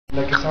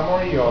Like a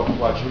summary of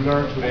what you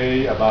learned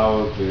today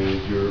about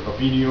your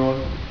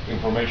opinion,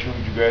 information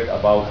you get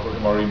about Jorge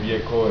Marin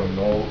Viejo and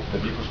all the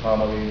Viejos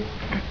family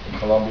in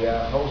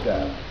Colombia. How's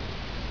that?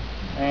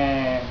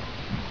 And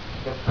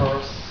the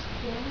first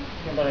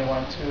thing that I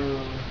want to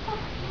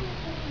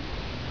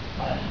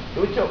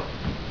do it job.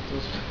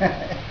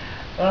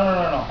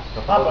 No.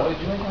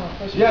 But you make a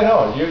question. Yeah,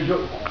 no.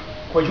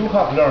 What you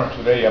have learned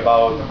today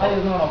about. I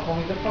don't know. For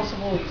me, the first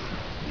of all is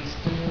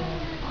to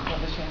have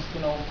the chance to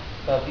know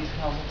that this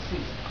house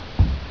exists.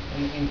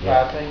 In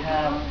fact,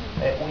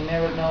 we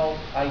never know.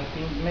 I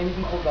think many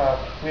people that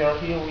we are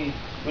here, we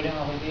don't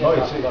have idea. No,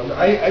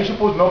 I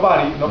suppose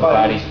nobody.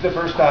 This is the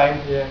first time.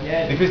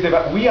 Yeah. Because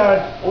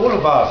all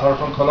of us are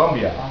from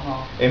Colombia,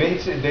 and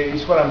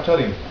it's what I'm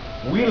telling.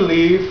 We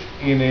live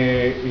in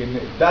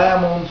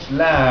diamonds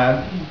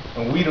land,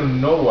 and we don't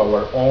know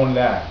our own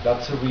land.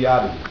 That's a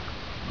reality.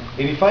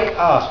 And if I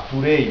ask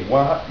today,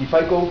 if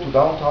I go to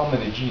downtown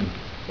Medellin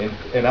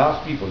and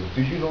ask people,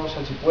 do you know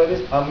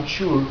salsipuedes? I'm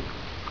sure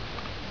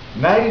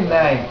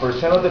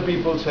 99% of the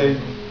people say,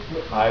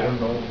 I don't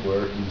know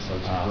where is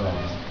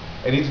salsipuedes.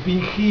 And it's been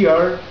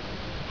here,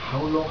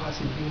 how long has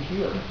it been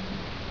here?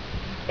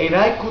 And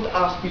I could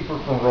ask people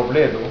from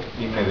Robledo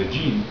in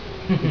Medellin,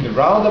 in the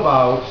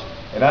roundabouts,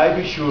 and I'd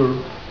be sure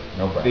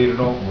they don't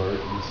know where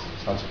is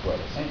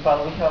salsipuedes. In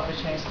fact, we have the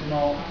chance to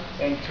know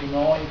and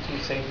to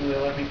say to the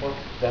other people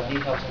that we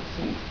have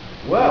succeeded.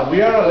 Well,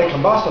 we are like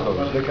ambassadors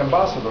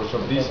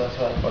of this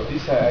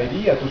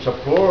idea to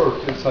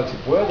support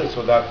salsipuedes,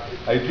 so that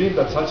I dream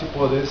that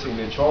salsipuedes in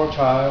a short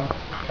time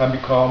can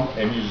become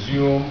a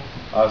museum,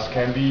 as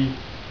can be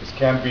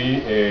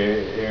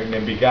en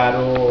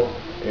Envigado,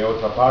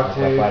 otra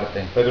parte,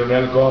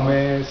 Pedronel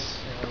Gomez,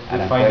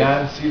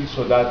 financing,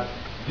 so that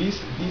this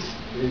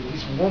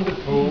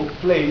wonderful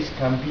place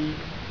can be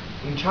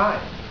in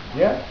time.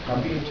 Yeah,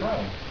 can be in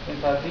time. In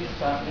fact, this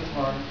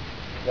morning,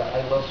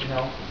 I lost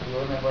now.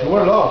 You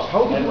were lost.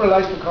 How did you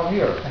realize to come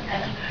here?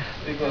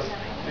 because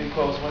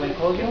when I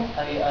called you,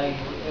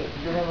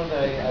 you remember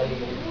that I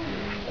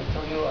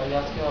told you, I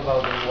asked you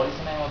about what is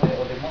the name of the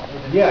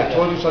yeah, I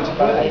told you such a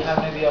but I have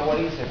no idea what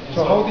is it.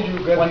 So how did you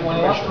get the when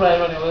I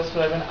was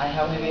driving, I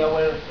have no idea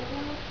where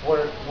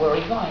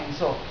I'm going.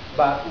 So,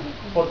 but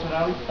fortune, I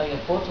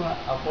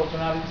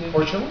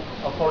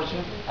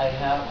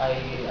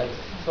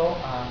saw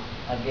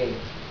a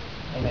gate.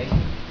 And I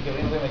get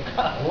into my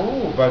car.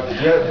 Oh, but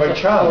by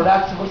chance. For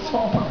that for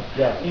someone.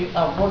 Yeah.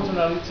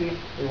 Unfortunately,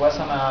 it was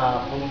on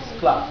a police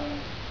club.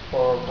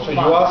 For so you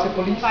asked the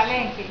police?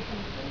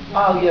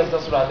 Oh yes,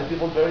 that's right. The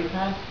people very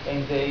kind,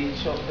 and they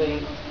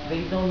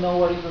don't know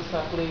what is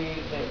exactly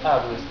the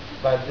address,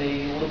 but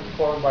they look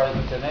for by the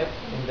internet,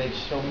 and they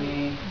show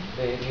me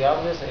the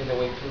address and the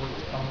way to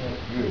come here.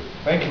 Good.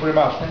 Thank you very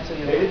much. Thanks to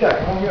you. Hey,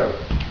 Ida, come on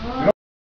here.